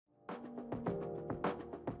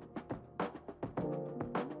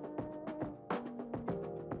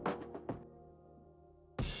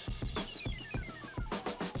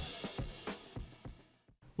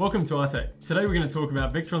Welcome to Artek. Today we're going to talk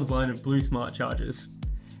about Victron's line of blue smart chargers.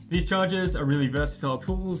 These chargers are really versatile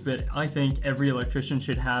tools that I think every electrician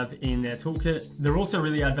should have in their toolkit. They're also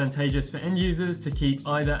really advantageous for end users to keep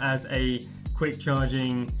either as a quick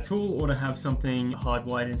charging tool or to have something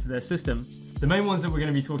hardwired into their system. The main ones that we're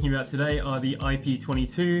going to be talking about today are the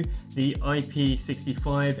IP22, the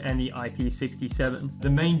IP65 and the IP67. The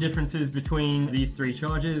main differences between these three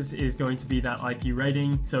chargers is going to be that IP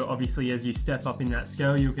rating. So obviously as you step up in that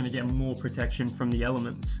scale, you're going to get more protection from the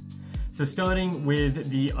elements. So starting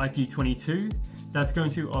with the IP22, that's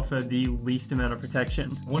going to offer the least amount of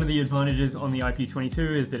protection. One of the advantages on the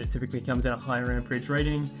IP22 is that it typically comes at a higher amperage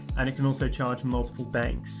rating and it can also charge multiple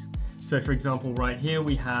banks. So for example, right here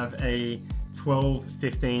we have a 12,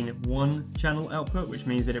 15, 1 channel output, which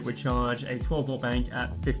means that it would charge a 12 volt bank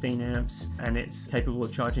at 15 amps and it's capable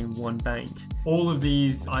of charging one bank. All of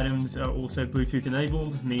these items are also Bluetooth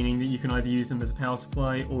enabled, meaning that you can either use them as a power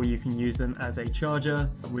supply or you can use them as a charger,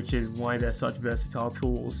 which is why they're such versatile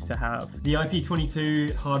tools to have. The IP22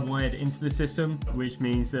 is hardwired into the system, which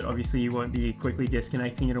means that obviously you won't be quickly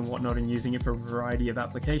disconnecting it and whatnot and using it for a variety of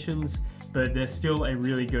applications, but they're still a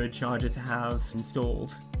really good charger to have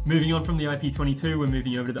installed. Moving on from the IP22, we're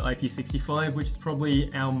moving over to the IP65, which is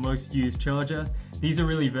probably our most used charger. These are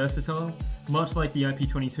really versatile. Much like the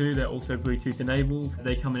IP22, they're also Bluetooth enabled.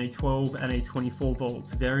 They come in a 12 and a 24 volt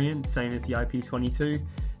variant, same as the IP22.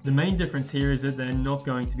 The main difference here is that they're not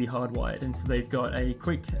going to be hardwired, and so they've got a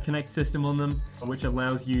quick connect system on them, which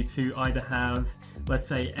allows you to either have, let's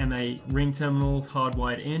say, M8 ring terminals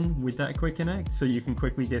hardwired in with that quick connect, so you can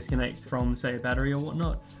quickly disconnect from, say, a battery or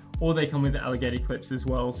whatnot, or they come with alligator clips as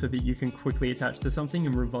well so that you can quickly attach to something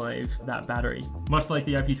and revive that battery. Much like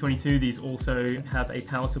the IP22, these also have a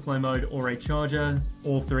power supply mode or a charger.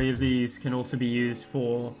 All three of these can also be used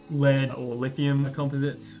for lead or lithium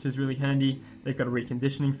composites, which is really handy. They've got a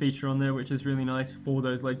reconditioning feature on there, which is really nice for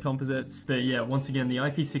those lead composites. But yeah, once again, the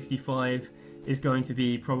IP65 is going to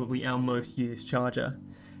be probably our most used charger.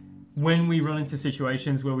 When we run into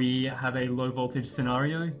situations where we have a low voltage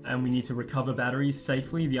scenario and we need to recover batteries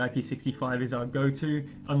safely, the IP65 is our go-to,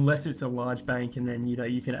 unless it's a large bank, and then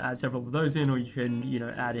you can add several of those in, or you can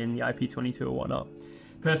add in the IP22 or whatnot.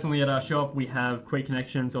 Personally, at our shop, we have quick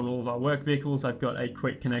connections on all of our work vehicles. I've got a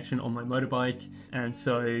quick connection on my motorbike, and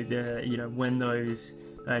so when those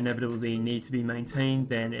inevitably need to be maintained,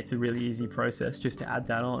 then it's a really easy process just to add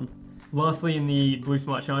that on. Lastly, in the Blue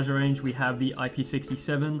Smart Charger range, we have the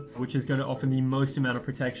IP67, which is going to offer the most amount of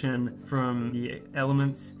protection from the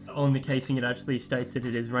elements. On the casing, it actually states that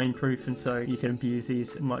it is rainproof, and so you can abuse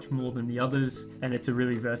these much more than the others, and it's a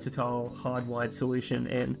really versatile hardwired solution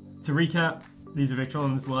in. To recap, these are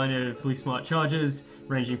Victron's line of blue smart chargers,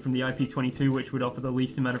 ranging from the IP22, which would offer the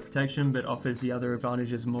least amount of protection but offers the other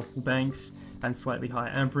advantages of multiple banks and slightly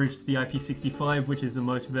higher amperage, to the IP65, which is the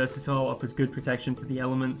most versatile, offers good protection to the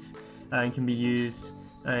elements and can be used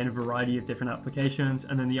in a variety of different applications.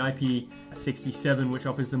 And then the IP67, which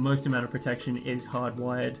offers the most amount of protection, is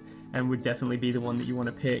hardwired and would definitely be the one that you want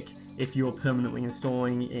to pick if you're permanently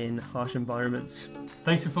installing in harsh environments.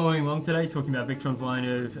 Thanks for following along today, talking about Victron's line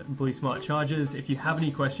of blue smart chargers. If you have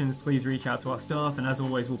any questions, please reach out to our staff, and as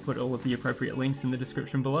always, we'll put all of the appropriate links in the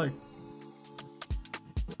description below.